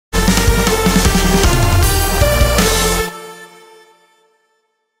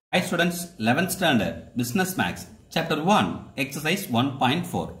Hi students, 11th standard Business Maths Chapter 1 Exercise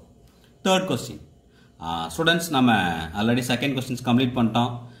 1.4 Third question. Students, நம்ம already second questions complete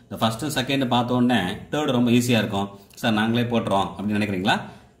பண்ணிட்டோம். The first and second பார்த்தோன்னே third ரொம்ப ஈஸியாக இருக்கும். Sir நாங்களே போட்டுறோம் அப்படின்னு நினைக்கிறீங்களா?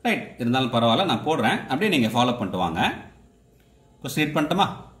 ரைட், இருந்தாலும் பரவாயில்ல, நான் போடுறேன். அப்படியே நீங்கள் ஃபாலோ பண்ணிட்டு வாங்க. Question read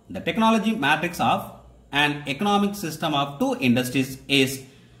பண்ணிட்டோமா? The technology matrix of an economic system of two industries is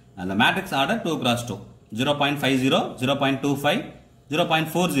the matrix order 2 cross 2 0.50, 0.25,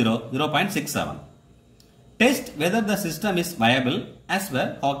 0.40, 0.67. Test whether the system is viable as per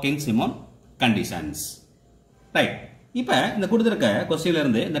Hawking-Simon conditions. Right. இப்போ இந்த கொடுத்திருக்க क्वेश्चनல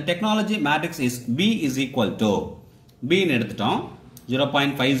இருந்து the technology matrix is B is equal to B ன்னு எடுத்துட்டோம்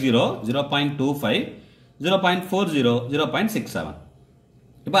 0.50, 0.25, 0.40, 0.67.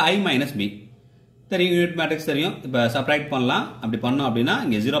 இப்போ I minus B. தெரியும், unit matrix தெரியும். இப்போ சப்ட்ராக்ட் பண்ணலாம். அப்படி பண்ணோம் அப்படின்னா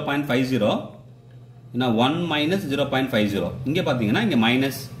இங்க 0.50 என்ன 1 minus 0.50. இங்க பாத்தீங்கன்னா இங்க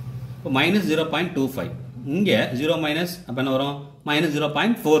மைனஸ், இப்போ மைனஸ் 0.25. இங்க 0 மைனஸ் அப்ப என்ன வரும்? மைனஸ்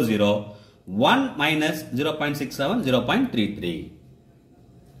 0.40. 1 minus 0.67, 0.33.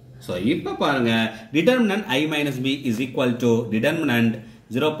 So இப்ப பாருங்க, determinant I minus B is equal to determinant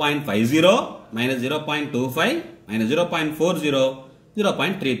 0.50 minus 0.25 minus 0.40,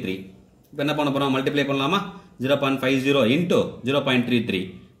 0.33. இப்ப என்ன பண்ண போறோம்? மல்டிப்ளை பண்ணலாமா? 0.50 into 0.33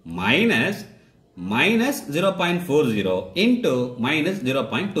 minus minus 0.40 into minus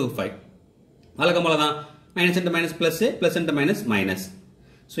 0.25. வழக்கம் போல தான் minus into minus plus, plus into minus minus.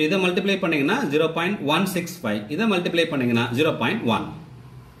 So இதை மல்டிப்ளை பண்ணீங்கன்னா 0.165, இதை மல்டிப்ளை பண்ணீங்கன்னா 0.1.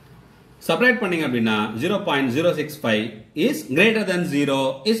 சப்ட்ராக்ட் பண்ணீங்க அப்படின்னா 0.065 is greater than 0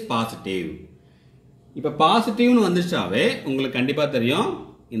 is positive. இப்ப பாசிட்டிவ்னு வந்துச்சாவே உங்களுக்கு கண்டிப்பா தெரியும்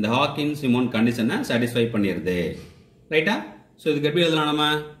இந்த Hawking-Simon கண்டிஷனை சாட்டிஸ்ஃபை பண்ணிருது. ரைட்டா? சோ இதுக்கு எப்படி எழுதலாம் நம்ம?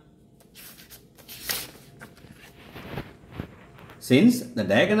 Since the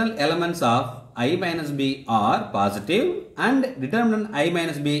diagonal elements of I minus B are positive and determinant I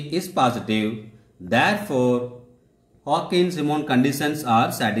minus B is positive, therefore Hawking-Simon conditions are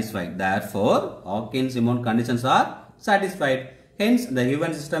satisfied. Therefore Hawking-Simon conditions are satisfied. Hence the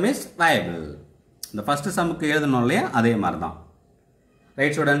given system is viable. The first sum க்கு எழுதணும் இல்லையா, அதே மாதிரி தான்.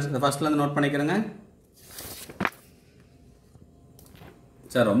 Right students, இந்த ஃபர்ஸ்ட்ல இருந்து note பண்ணிக்கிறேங்க.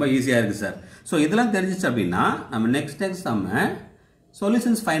 சார் ரொம்ப ஈஸியா இருக்கு சார். ஸோ இதெல்லாம் தெரிஞ்சிச்சு அப்படின்னா நம்ம நெக்ஸ்ட் சம்ம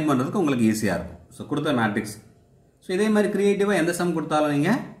சொல்யூஷன்ஸ் ஃபைண்ட் பண்ணுறதுக்கு உங்களுக்கு ஈஸியாக இருக்கும். ஸோ கொடுத்த மேட்ரிக்ஸ், ஸோ இதே மாதிரி கிரியேட்டிவாக எந்த சம் கொடுத்தாலும்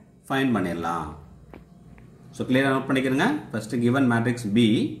நீங்கள் ஃபைண்ட் பண்ணிடலாம். ஸோ கிளியராக நோட் பண்ணிக்கிறேங்க. First given matrix B,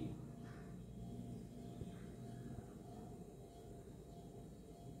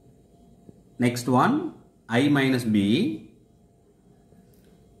 next one ஐ மைனஸ் பி.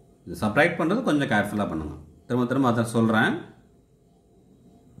 இது சப்ட்ராக்ட் பண்ணுறது கொஞ்சம் கேர்ஃபுல்லாக பண்ணுங்க. திரும்ப திரும்ப அதை சொல்கிறேன்.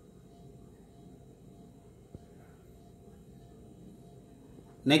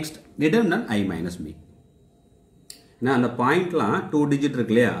 Next determinant I minus B. ஏன்னா அந்த பாயிண்ட்லாம் 2 டிஜிட்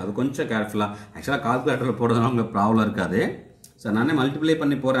இருக்கு இல்லையா, அது கொஞ்சம் கேர்ஃபுல்லாக. ஆக்சுவலாக கால்குலேட்டரில் போடுறதுனால உங்களுக்கு ப்ராப்ளம் இருக்காது. சார் நானே மல்டிப்ளை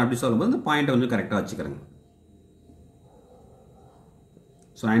பண்ணி போகிறேன் அப்படி சொல்லும்போது இந்த பாயிண்ட்டை கொஞ்சம் கரெக்டாக வச்சுக்கிறேங்க.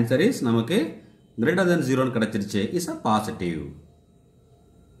 ஸோ ஆன்சர் இஸ் நமக்கு greater than 0 கிடைச்சிருச்சு, இஸ் அ பாசிட்டிவ்.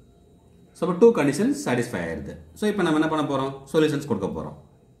 ஸோ இப்போ 2 கண்டிஷன்ஸ் சாட்டிஸ்ஃபை ஆயிருது. ஸோ இப்போ நம்ம என்ன பண்ண போகிறோம்? சொல்யூஷன்ஸ் கொடுக்க போகிறோம்.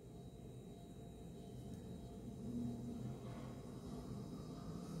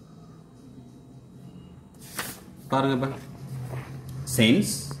 பாருங்க இப்ப. Since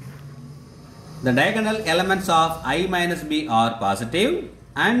the diagonal elements of I minus B are positive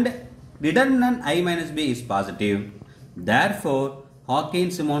and determinant I minus B is positive, therefore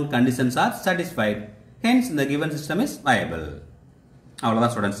Hawking-Simon conditions are satisfied. Hence the given system is viable.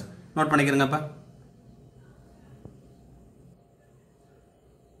 அவ்வளவுதான் students, note பண்ணிக்கிறேங்கப்பா.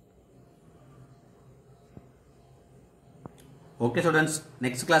 Okay students,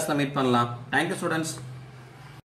 next கிளாஸ்ல meet பண்ணலாம். Thank you students.